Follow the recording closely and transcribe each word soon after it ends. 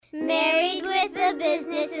with a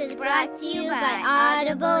Business is brought to you by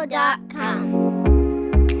Audible.com.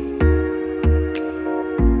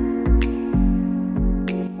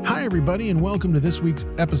 Hi, everybody, and welcome to this week's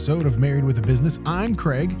episode of Married with a Business. I'm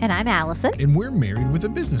Craig. And I'm Allison. And we're Married with a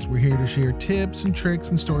Business. We're here to share tips and tricks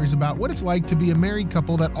and stories about what it's like to be a married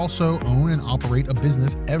couple that also own and operate a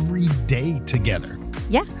business every day together.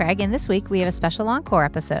 Yeah, Craig, and this week we have a special encore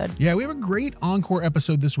episode. Yeah, we have a great encore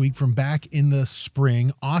episode this week from back in the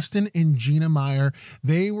spring. Austin and Gina Meyer,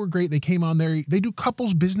 they were great. They came on there. They do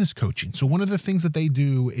couples business coaching. So one of the things that they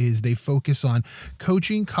do is they focus on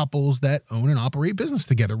coaching couples that own and operate business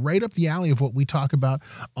together, right up the alley of what we talk about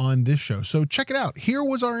on this show. So check it out. Here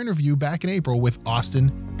was our interview back in April with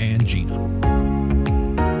Austin and Gina.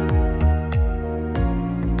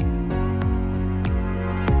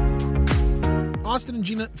 Austin and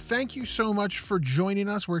Gina, thank you so much for joining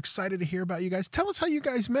us. We're excited to hear about you guys. Tell us how you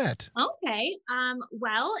guys met. Okay.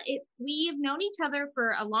 We've known each other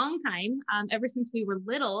for a long time, ever since we were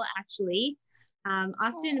little, actually.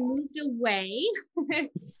 Austin moved away.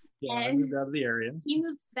 Yeah, I moved out of the area. He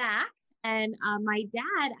moved back, and my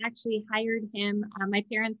dad actually hired him. My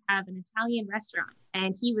parents have an Italian restaurant,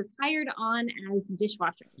 and he was hired on as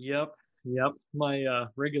dishwasher. Yep. My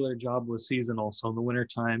regular job was seasonal, so in the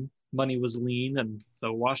wintertime, money was lean, and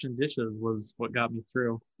so washing dishes was what got me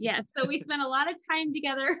through. Yeah, so we spent a lot of time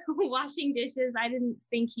together washing dishes. I didn't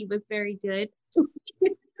think he was very good.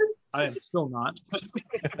 I am still not.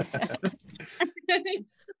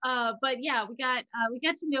 But yeah, we got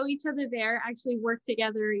to know each other there, actually worked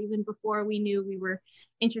together even before we knew we were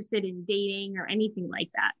interested in dating or anything like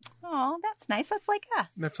that. Oh, that's nice. That's like us.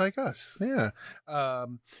 That's like us. Yeah.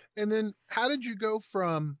 And then how did you go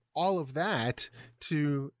from all of that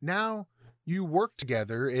to now you work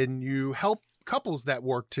together and you help couples that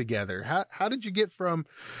work together? How did you get from,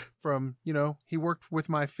 he worked with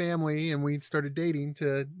my family and we started dating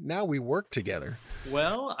to now we work together?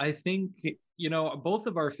 Well, I think, both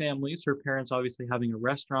of our families, her parents obviously having a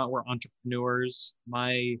restaurant, were entrepreneurs.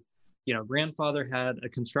 My, grandfather had a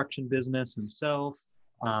construction business himself.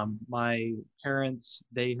 My parents,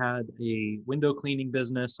 they had a window cleaning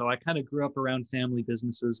business. So I kind of grew up around family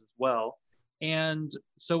businesses as well. And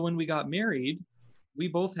so when we got married, we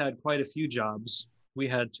both had quite a few jobs. We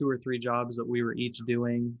had 2 or 3 jobs that we were each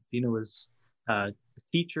doing. Dina was a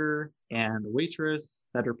teacher and a waitress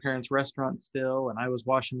at her parents' restaurant still, and I was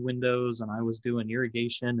washing windows and I was doing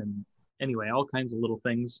irrigation and anyway, all kinds of little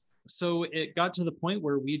things. So it got to the point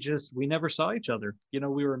where we never saw each other.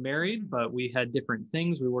 We were married, but we had different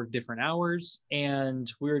things. We worked different hours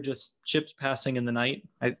and we were just ships passing in the night.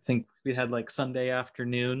 I think we had like Sunday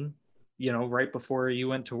afternoon, right before you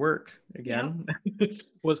went to work again,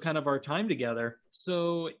 was kind of our time together.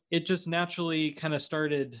 So it just naturally kind of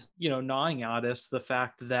started, gnawing at us, the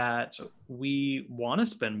fact that we want to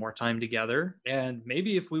spend more time together. And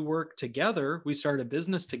maybe if we work together, we start a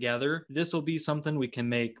business together, this will be something we can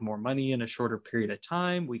make more money in a shorter period of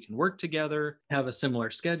time. We can work together, have a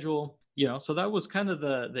similar schedule. So that was kind of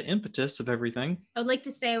the impetus of everything. I would like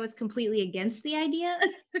to say I was completely against the idea.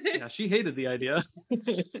 Yeah, she hated the idea.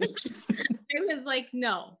 I was like,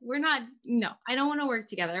 no, I don't want to work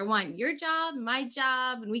together. I want your job, my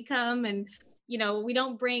job, and we come and, we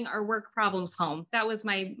don't bring our work problems home. That was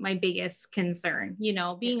my biggest concern.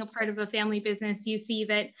 Being a part of a family business, you see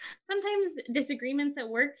that sometimes disagreements at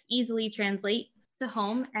work easily translate to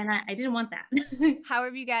home, and I didn't want that. How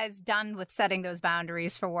have you guys done with setting those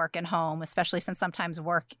boundaries for work and home, especially since sometimes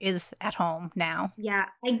work is at home now? Yeah,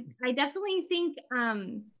 I definitely think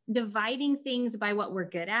dividing things by what we're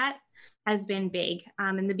good at has been big.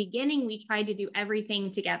 In the beginning, we tried to do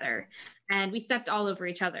everything together and we stepped all over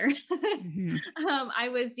each other. Mm-hmm. I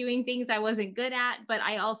was doing things I wasn't good at, but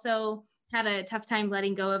I also had a tough time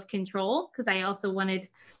letting go of control because I also wanted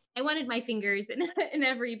my fingers in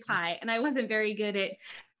every pie, and I wasn't very good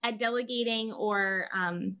at delegating or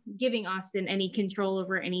giving Austin any control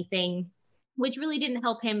over anything, which really didn't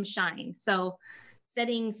help him shine. So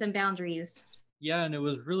setting some boundaries. Yeah, and it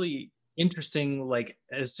was really interesting. Like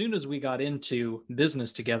as soon as we got into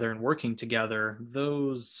business together and working together,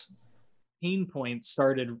 those pain points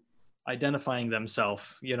started identifying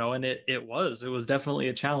themselves, and it was definitely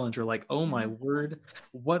a challenge. We're like, oh my word,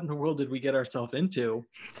 what in the world did we get ourselves into?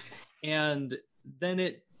 And then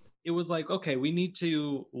it was like, okay, we need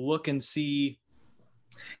to look and see,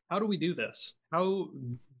 how do we do this? How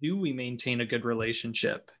do we maintain a good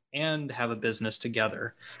relationship and have a business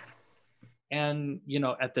together? And,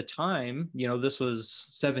 at the time, this was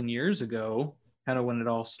 7 years ago, kind of when it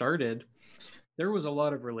all started, there was a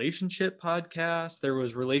lot of relationship podcasts, there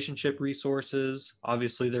was relationship resources.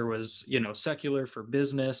 Obviously, there was, secular for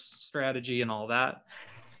business strategy and all that.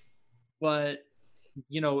 But,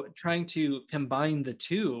 trying to combine the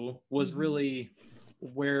two was really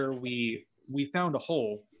where we found a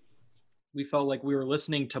hole. We felt like we were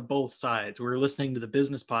listening to both sides. We were listening to the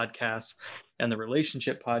business podcasts and the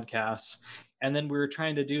relationship podcasts. And then we were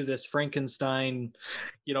trying to do this Frankenstein,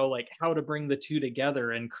 like how to bring the two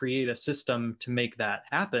together and create a system to make that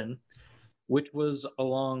happen, which was a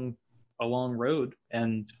long road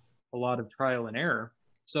and a lot of trial and error.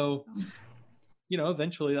 So,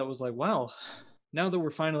 eventually that was like, wow, now that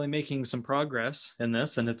we're finally making some progress in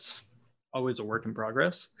this, and it's always a work in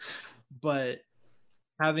progress, but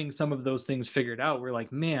having some of those things figured out, we're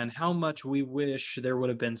like, man, how much we wish there would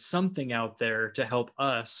have been something out there to help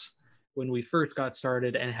us when we first got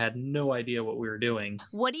started and had no idea what we were doing.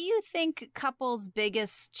 What do you think couples'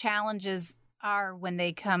 biggest challenges are when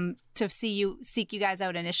they come to seek you guys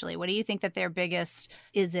out initially? What do you think that their biggest,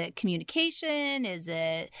 is it communication? Is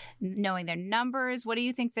it knowing their numbers? What do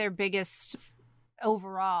you think their biggest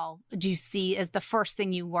overall do you see as the first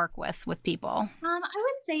thing you work with people? I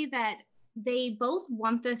would say that they both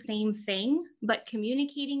want the same thing, but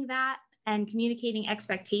communicating that and communicating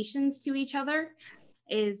expectations to each other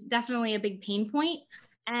is definitely a big pain point.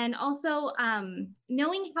 And also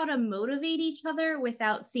knowing how to motivate each other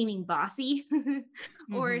without seeming bossy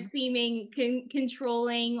or seeming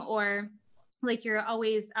controlling or like you're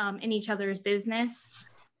always in each other's business.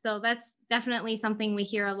 So that's definitely something we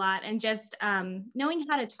hear a lot. And just knowing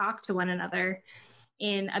how to talk to one another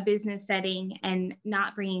in a business setting and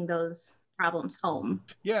not bringing those problems home.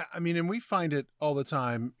 Yeah, I mean, and we find it all the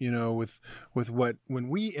time, with when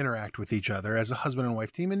we interact with each other as a husband and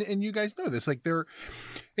wife team, and you guys know this, like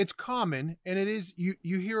it's common, and it is, you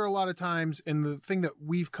hear a lot of times, and the thing that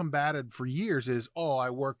we've combated for years is, oh, I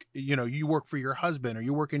work, you work for your husband, or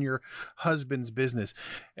you work in your husband's business.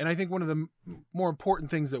 And I think one of the more important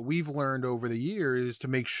things that we've learned over the years is to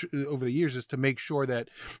make sure that,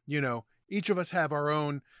 each of us have our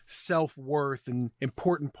own self-worth and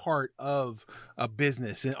important part of a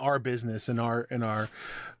business, in our business, in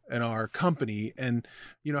our company. And,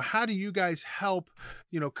 how do you guys help,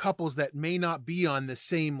 couples that may not be on the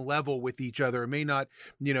same level with each other, may not,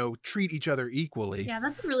 treat each other equally? Yeah,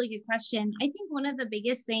 that's a really good question. I think one of the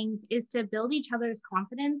biggest things is to build each other's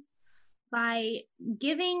confidence by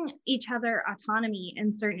giving each other autonomy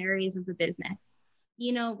in certain areas of the business.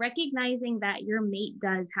 Recognizing that your mate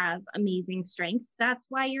does have amazing strengths. That's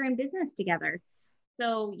why you're in business together.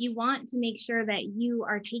 So you want to make sure that you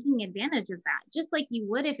are taking advantage of that, just like you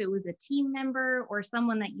would if it was a team member or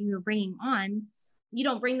someone that you were bringing on. You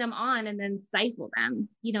don't bring them on and then stifle them.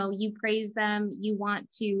 You praise them. You want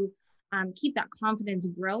to keep that confidence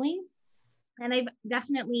growing. And I've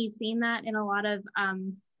definitely seen that in a lot of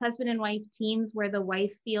husband and wife teams where the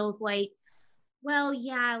wife feels like, well,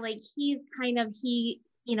 yeah, like he's the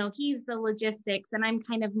logistics and I'm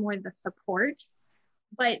kind of more the support,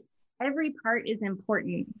 but every part is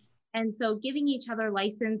important. And so giving each other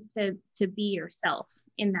license to be yourself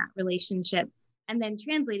in that relationship and then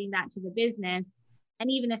translating that to the business. And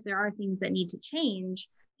even if there are things that need to change,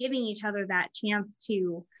 giving each other that chance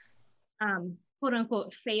to quote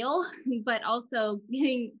unquote fail, but also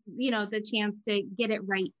getting, the chance to get it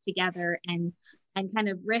right together and kind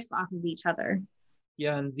of riff off of each other.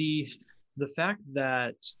 Yeah, and the fact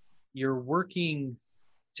that you're working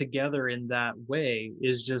together in that way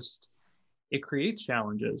is just, it creates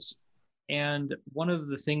challenges. And one of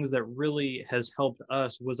the things that really has helped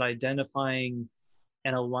us was identifying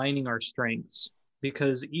and aligning our strengths,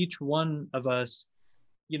 because each one of us,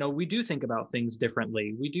 we do think about things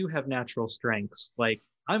differently. We do have natural strengths. Like,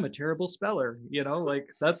 I'm a terrible speller, like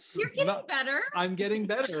that's You're getting better. I'm getting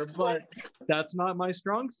better, but that's not my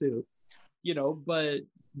strong suit, but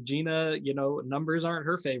Gina, numbers aren't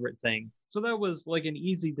her favorite thing. So that was like an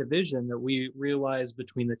easy division that we realized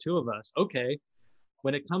between the two of us. Okay,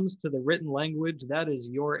 when it comes to the written language, that is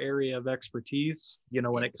your area of expertise.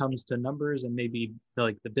 When it comes to numbers and maybe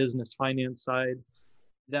like the business finance side,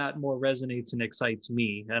 that more resonates and excites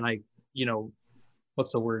me. And I,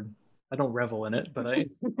 what's the word? I don't revel in it, but I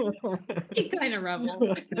You kind of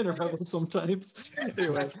revel. I kind of revel sometimes.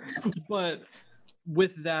 Anyway, but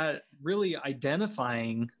with that, really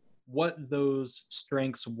identifying what those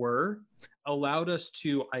strengths were allowed us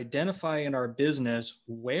to identify in our business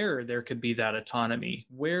where there could be that autonomy,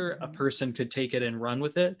 where a person could take it and run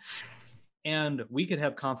with it. And we could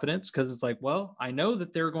have confidence because it's like, well, I know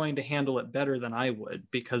that they're going to handle it better than I would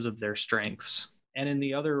because of their strengths. And in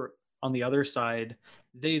the other on the other side,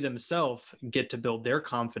 they themselves get to build their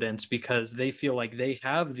confidence because they feel like they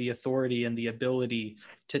have the authority and the ability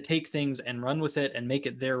to take things and run with it and make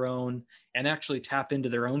it their own and actually tap into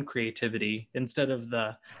their own creativity instead of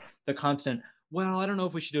the constant, well, I don't know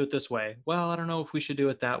if we should do it this way. Well, I don't know if we should do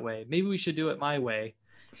it that way. Maybe we should do it my way.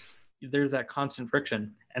 There's that constant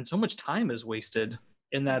friction. And so much time is wasted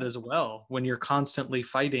in that as well when you're constantly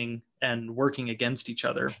fighting and working against each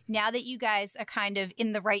other. Now that you guys are kind of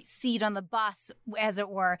in the right seat on the bus, as it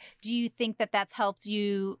were, do you think that that's helped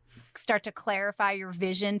you start to clarify your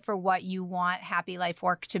vision for what you want Happy Life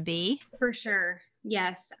Work to be? For sure.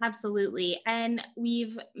 Yes, absolutely. And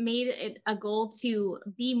we've made it a goal to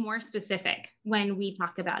be more specific when we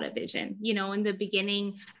talk about a vision. You know, in the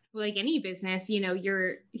beginning, like any business, you know,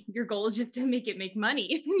 your goal is just to make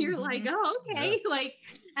money. And you're like, oh, okay. Yeah. Like,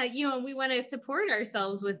 you know, we want to support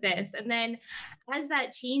ourselves with this. And then as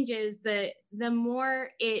that changes, the more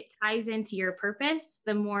it ties into your purpose,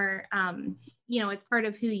 the more, you know, it's part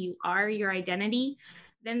of who you are, your identity,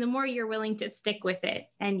 then the more you're willing to stick with it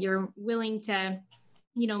and you're willing to,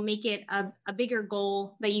 you know, make it a bigger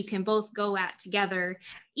goal that you can both go at together,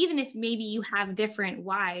 even if maybe you have different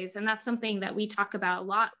whys. And that's something that we talk about a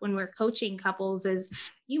lot when we're coaching couples is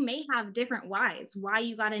you may have different whys, why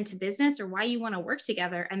you got into business or why you want to work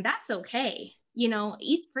together. And that's okay. You know,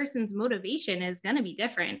 each person's motivation is going to be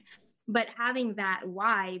different. But having that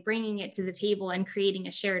why, bringing it to the table and creating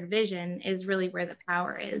a shared vision is really where the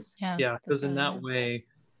power is. Yeah, because in that way,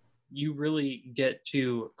 you really get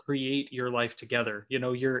to create your life together. You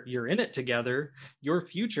know, you're in it together. Your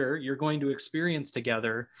future, you're going to experience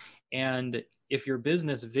together. And if your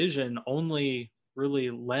business vision only really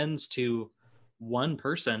lends to one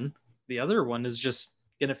person, the other one is just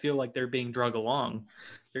going to feel like they're being dragged along.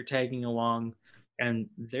 They're tagging along, and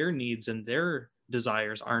their needs and their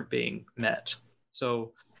desires aren't being met.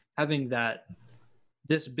 So having that,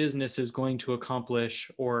 this business is going to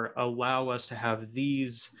accomplish or allow us to have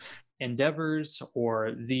these endeavors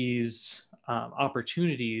or these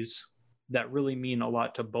opportunities that really mean a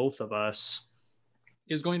lot to both of us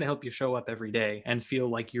is going to help you show up every day and feel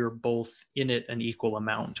like you're both in it an equal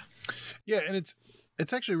amount. Yeah, and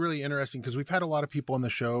it's actually really interesting because we've had a lot of people on the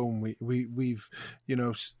show, and we've, you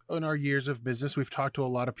know, in our years of business, we've talked to a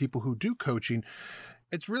lot of people who do coaching.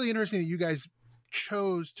 It's really interesting that you guys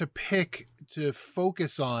chose to pick to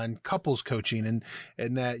focus on couples coaching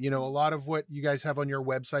and that, you know, a lot of what you guys have on your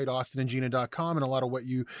website, austinandgina.com, and a lot of what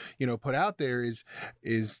you know, put out there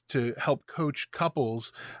is to help coach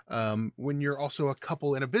couples when you're also a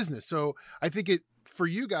couple in a business. So I think for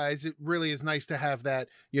you guys, it really is nice to have that,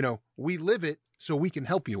 you know, we live it so we can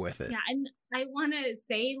help you with it. Yeah. And I want to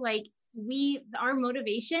say, like, our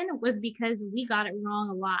motivation was because we got it wrong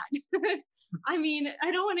a lot. I mean,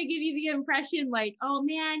 I don't want to give you the impression like, oh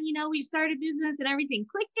man, you know, we started business and everything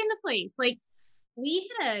clicked into place. Like we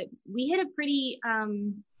hit a pretty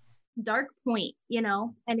dark point, you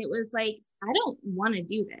know, and it was like, I don't want to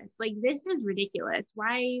do this. Like, this is ridiculous.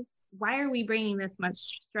 Why are we bringing this much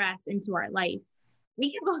stress into our life?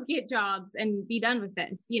 We can both get jobs and be done with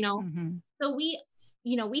this, you know? Mm-hmm. So we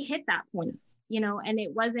hit that point, you know, and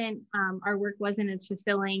it wasn't, our work wasn't as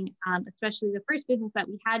fulfilling, especially the first business that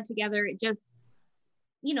we had together. It just,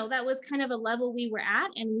 you know, that was kind of a level we were at,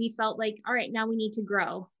 and we felt like, all right, now we need to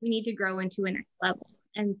grow. We need to grow into a next level.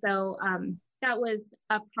 And so that was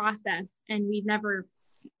a process, and we've never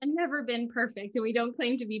been perfect, and we don't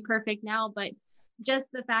claim to be perfect now, but just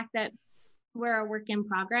the fact that we're a work in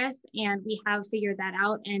progress and we have figured that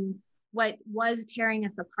out. And what was tearing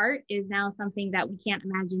us apart is now something that we can't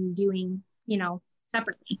imagine doing, you know,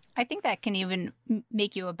 separately. I think that can even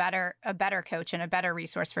make you a better coach and a better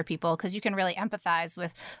resource for people, because you can really empathize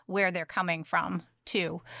with where they're coming from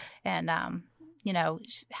too. And, you know,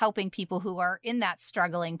 helping people who are in that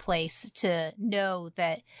struggling place to know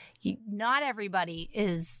that not everybody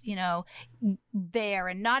is, you know, there,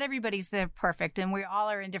 and not everybody's there perfect, and we all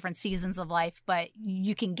are in different seasons of life, but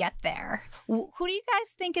you can get there. Who do you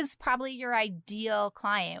guys think is probably your ideal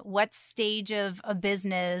client? What stage of a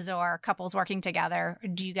business or couples working together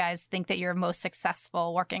do you guys think that you're most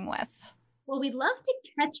successful working with? Well, we'd love to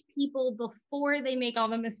catch people before they make all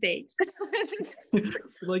the mistakes. I'd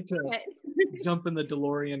like to jump in the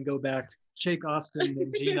DeLorean, go back, shake Austin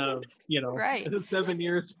and Gina, you know, right. 7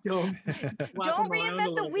 years ago. Don't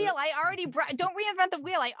reinvent the wheel. Don't reinvent the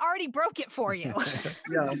wheel. I already broke it for you.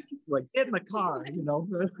 Yeah, like get in the car, you know.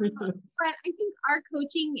 But I think our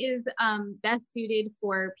coaching is best suited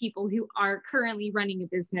for people who are currently running a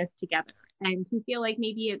business together and who feel like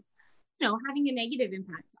maybe it's, you know, having a negative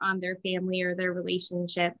impact on their family or their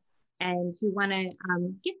relationship, and to want to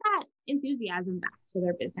get that enthusiasm back for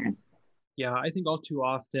their business. Yeah, I think all too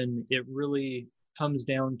often it really comes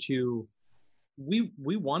down to we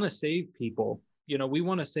want to save people. We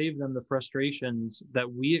want to save them the frustrations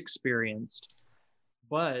that we experienced,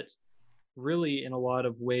 but really in a lot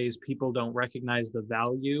of ways people don't recognize the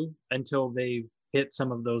value until they've hit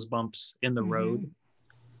some of those bumps in the road.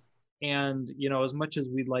 And as much as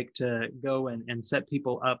we'd like to go and set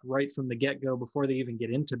people up right from the get-go before they even get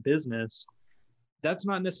into business, that's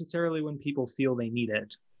not necessarily when people feel they need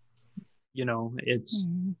it. It's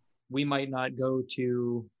we might not go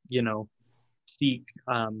to seek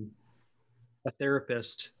a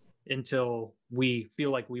therapist until we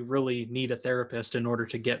feel like we really need a therapist in order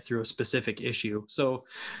to get through a specific issue. So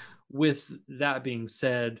with that being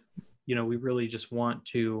said, we really just want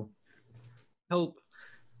to help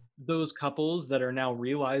those couples that are now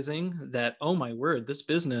realizing that, oh my word, this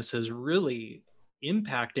business is really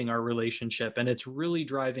impacting our relationship and it's really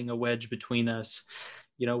driving a wedge between us.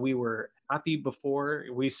 We were happy before,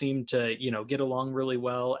 we seemed to get along really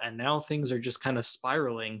well, and now things are just kind of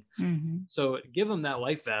spiraling. So give them that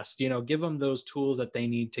life vest, give them those tools that they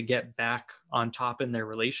need to get back on top in their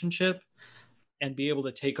relationship and be able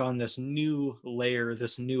to take on this new layer,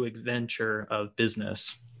 this new adventure of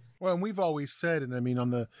business. Well, and we've always said, and I mean,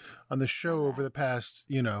 on the show over the past,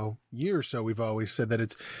 year or so, we've always said that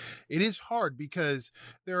it is hard because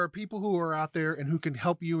there are people who are out there and who can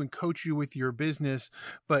help you and coach you with your business,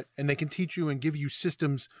 and they can teach you and give you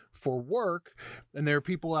systems for work. And there are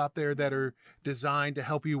people out there that are designed to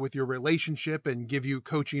help you with your relationship and give you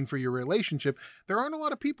coaching for your relationship. There aren't a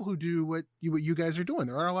lot of people who do what you guys are doing.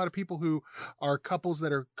 There aren't a lot of people who are couples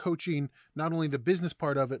that are coaching not only the business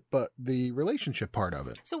part of it, but the relationship part of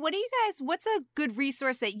it. So what's a good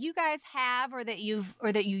resource that you guys have or that you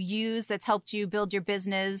use that's helped you build your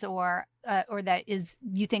business or that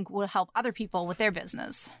you think will help other people with their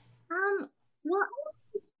business? Well,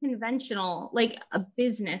 it's conventional, like a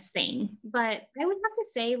business thing, but I would have to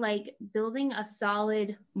say like building a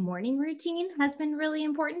solid morning routine has been really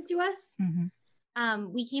important to us.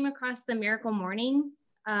 We came across the Miracle Morning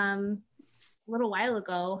a little while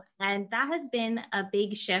ago, and that has been a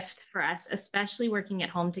big shift for us, especially working at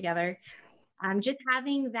home together. Just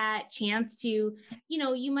having that chance to,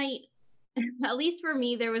 you might, at least for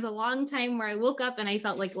me, there was a long time where I woke up and I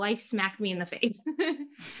felt like life smacked me in the face.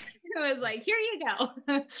 It was like, here you go.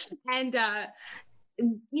 And,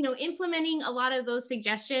 implementing a lot of those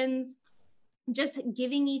suggestions, just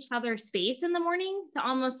giving each other space in the morning to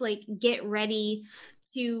almost like get ready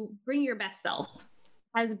to bring your best self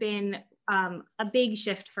has been a big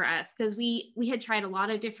shift for us, because we had tried a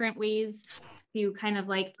lot of different ways to kind of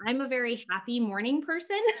like, I'm a very happy morning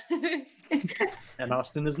person. And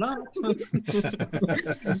Austin is not.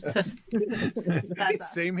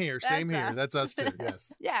 Same here. That's us too.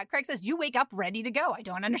 Yes. Yeah. Craig says, you wake up ready to go. I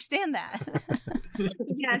don't understand that.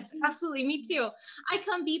 Yes, absolutely. Me too. I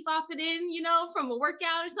come beep off it in, from a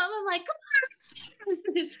workout or something. I'm like, come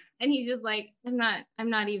on. And he's just like,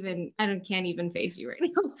 can't even face you right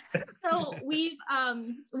now. So we've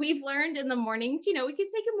learned in the mornings, we can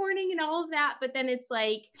take a morning and all of that, but then it's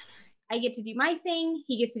like, I get to do my thing.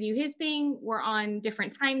 He gets to do his thing. We're on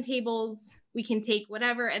different timetables. We can take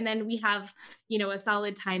whatever. And then we have, a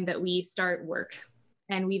solid time that we start work.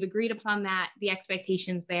 And we've agreed upon that, the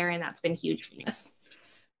expectations there, and that's been huge for us.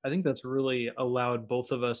 I think that's really allowed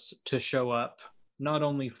both of us to show up, not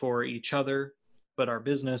only for each other, but our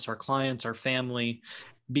business, our clients, our family,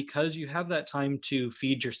 because you have that time to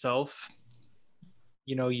feed yourself.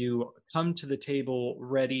 You come to the table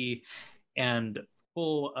ready and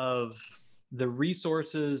full of the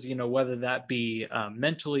resources, whether that be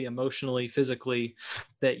mentally, emotionally, physically,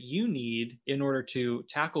 that you need in order to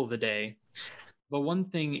tackle the day. But one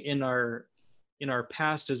thing in our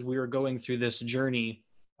past, as we were going through this journey,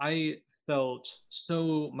 I felt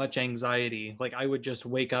so much anxiety. Like I would just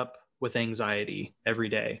wake up with anxiety every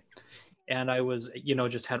day. And I was,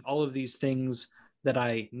 just had all of these things that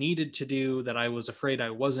I needed to do that I was afraid I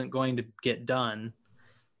wasn't going to get done.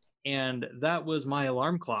 And that was my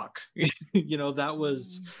alarm clock.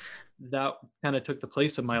 That kind of took the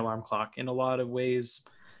place of my alarm clock. In a lot of ways,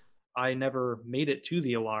 I never made it to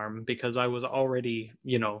the alarm because I was already,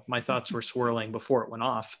 my thoughts were swirling before it went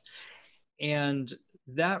off. And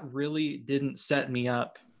that really didn't set me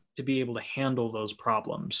up to be able to handle those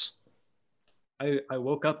problems. I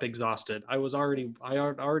woke up exhausted. I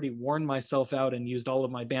had already worn myself out and used all of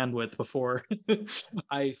my bandwidth before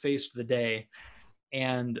I faced the day.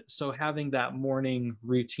 And so having that morning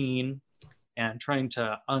routine and trying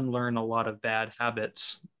to unlearn a lot of bad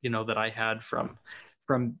habits, that I had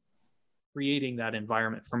from creating that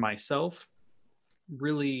environment for myself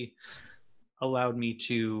really allowed me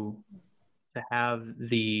to have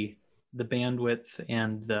the bandwidth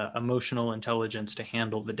and the emotional intelligence to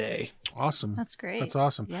handle the day. Awesome. That's great. That's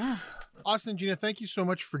awesome. Yeah. Austin and Gina, thank you so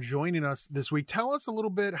much for joining us this week. Tell us a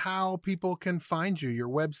little bit how people can find you, your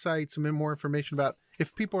website, some more information about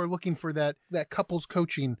if people are looking for that couples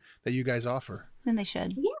coaching that you guys offer. And they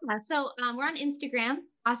should. Yeah. So we're on Instagram,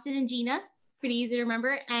 Austin and Gina. Pretty easy to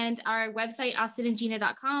remember. And our website,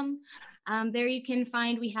 austinandgina.com. There you can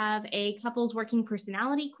find, we have a couples working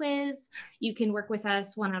personality quiz. You can work with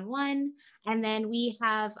us one-on-one. And then we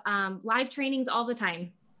have live trainings all the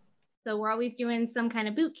time. So we're always doing some kind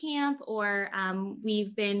of boot camp, or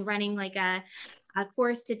we've been running like a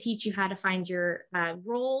course to teach you how to find your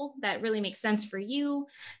role that really makes sense for you.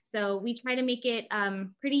 So we try to make it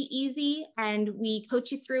pretty easy, and we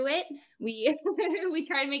coach you through it. We we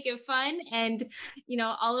try to make it fun, and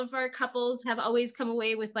all of our couples have always come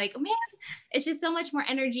away with like, oh man, it's just so much more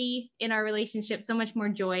energy in our relationship, so much more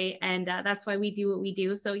joy, and that's why we do what we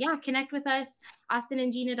do. So yeah, connect with us,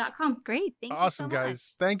 austinandgina.com. Great. Thank Awesome, you so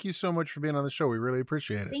guys. Thank you so much for being on the show. We really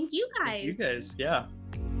appreciate it. Thank you guys. Thank you guys. Yeah.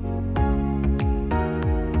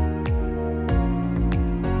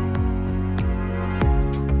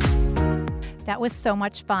 That was so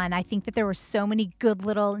much fun. I think that there were so many good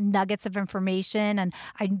little nuggets of information, and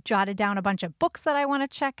I jotted down a bunch of books that I want to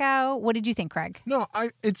check out. What did you think, Craig? No,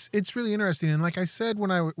 it's really interesting, and like I said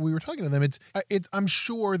when we were talking to them, I'm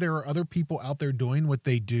sure there are other people out there doing what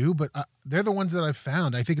they do, but they're the ones that I've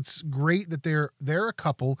found. I think it's great that they're a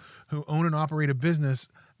couple who own and operate a business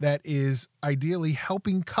that is ideally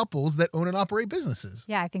helping couples that own and operate businesses.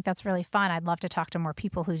 Yeah, I think that's really fun. I'd love to talk to more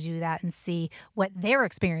people who do that and see what their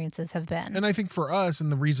experiences have been. And I think for us,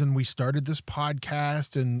 and the reason we started this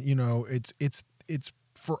podcast, and it's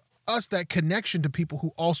for us, that connection to people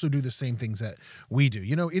who also do the same things that we do.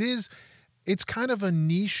 It's kind of a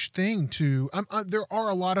niche thing to. There are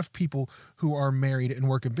a lot of people who are married and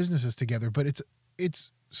work in businesses together, but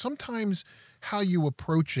it's sometimes how you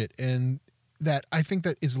approach it, and that I think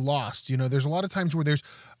that is lost. There's a lot of times where there's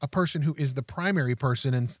a person who is the primary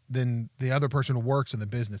person, and then the other person works in the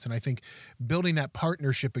business. And I think building that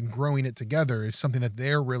partnership and growing it together is something that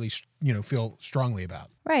they're really, feel strongly about.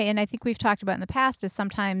 Right. And I think we've talked about in the past is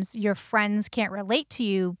sometimes your friends can't relate to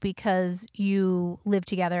you because you live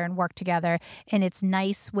together and work together. And it's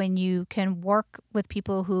nice when you can work with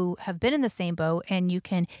people who have been in the same boat, and you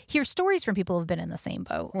can hear stories from people who've been in the same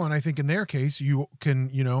boat. Well, and I think in their case, you can,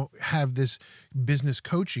 have this business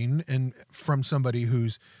coaching and from somebody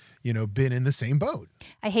who's, been in the same boat.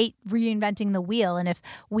 I hate reinventing the wheel. And if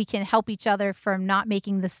we can help each other from not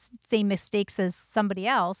making the same mistakes as somebody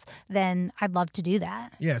else, then I'd love to do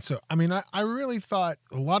that. Yeah. So, I really thought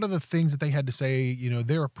a lot of the things that they had to say,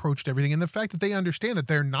 their approach to everything, and the fact that they understand that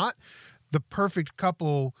they're not the perfect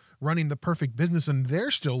couple running the perfect business, and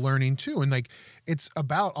they're still learning too. And it's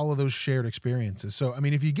about all of those shared experiences. So,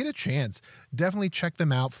 if you get a chance, definitely check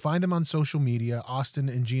them out. Find them on social media.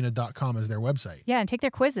 austinandgina.com is their website. Yeah. And take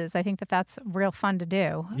their quizzes. I think that that's real fun to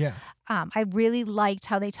do. Yeah. I really liked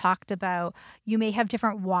how they talked about you may have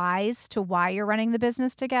different whys to why you're running the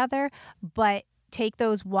business together, but take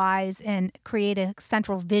those whys and create a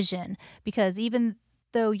central vision, because even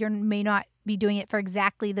though you may not be doing it for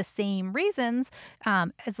exactly the same reasons,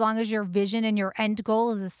 as long as your vision and your end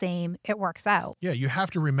goal is the same, it works out. Yeah, you have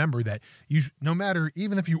to remember that no matter,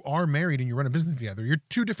 even if you are married and you run a business together, you're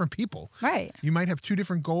two different people. Right. You might have two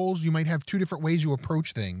different goals. You might have two different ways you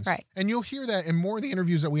approach things. Right. And you'll hear that in more of the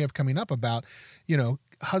interviews that we have coming up about,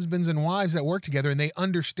 husbands and wives that work together, and they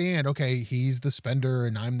understand, okay, he's the spender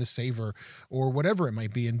and I'm the saver, or whatever it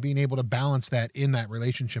might be, and being able to balance that in that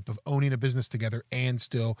relationship of owning a business together and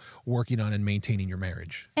still working on and maintaining your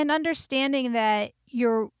marriage. And understanding that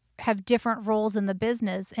you have different roles in the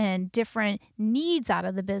business and different needs out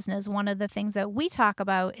of the business. One of the things that we talk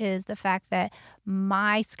about is the fact that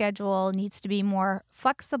my schedule needs to be more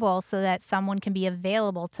flexible so that someone can be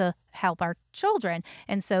available to help our children.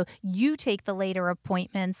 And so you take the later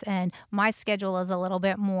appointments, and my schedule is a little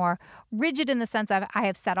bit more rigid in the sense of I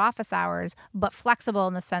have set office hours, but flexible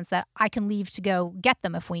in the sense that I can leave to go get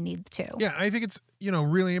them if we need to. Yeah, I think it's,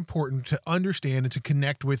 really important to understand and to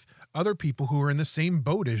connect with other people who are in the same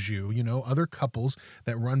boat as you, other couples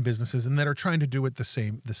that run businesses and that are trying to do it the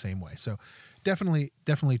same way. So definitely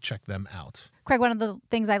check them out. Craig, one of the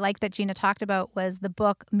things I liked that Gina talked about was the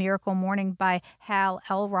book Miracle Morning by Hal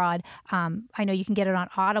Elrod. I know you can get it on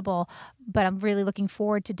Audible, but I'm really looking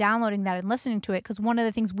forward to downloading that and listening to it, because one of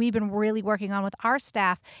the things we've been really working on with our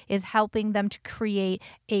staff is helping them to create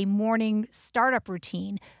a morning startup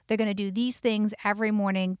routine. They're going to do these things every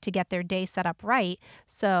morning to get their day set up right.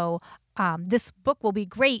 So this book will be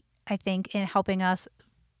great, I think, in helping us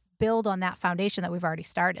build on that foundation that we've already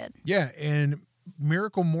started. Yeah, and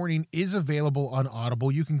Miracle Morning is available on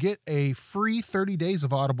Audible. You can get a free 30 days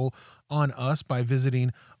of Audible on us by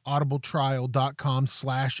visiting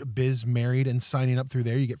audibletrial.com/bizmarried and signing up through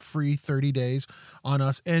there. You get free 30 days on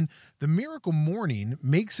us. And the Miracle Morning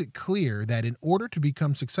makes it clear that in order to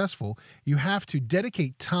become successful, you have to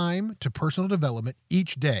dedicate time to personal development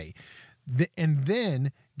each day. And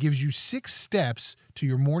then gives you 6 steps to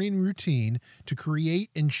your morning routine to create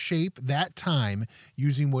and shape that time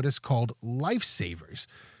using what is called lifesavers: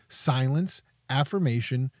 silence,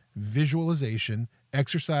 affirmation, visualization,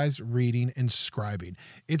 exercise, reading, and scribing.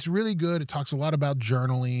 It's really good. It talks a lot about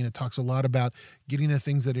journaling. It talks a lot about getting the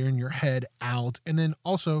things that are in your head out, and then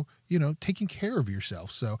also, taking care of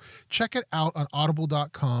yourself. So check it out on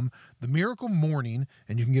audible.com, The Miracle Morning,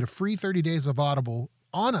 and you can get a free 30 days of Audible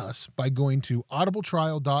on us by going to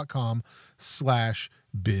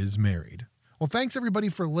audibletrial.com/bizmarried. Well, thanks everybody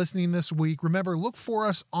for listening this week. Remember, look for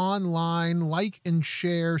us online, like and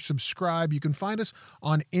share, subscribe. You can find us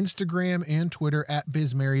on Instagram and Twitter at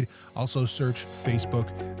bizmarried. Also search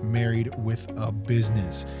Facebook, Married with a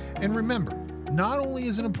Business. And remember, not only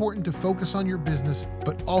is it important to focus on your business,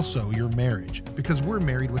 but also your marriage, because we're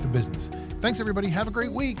married with a business. Thanks everybody. Have a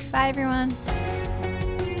great week. Bye, everyone.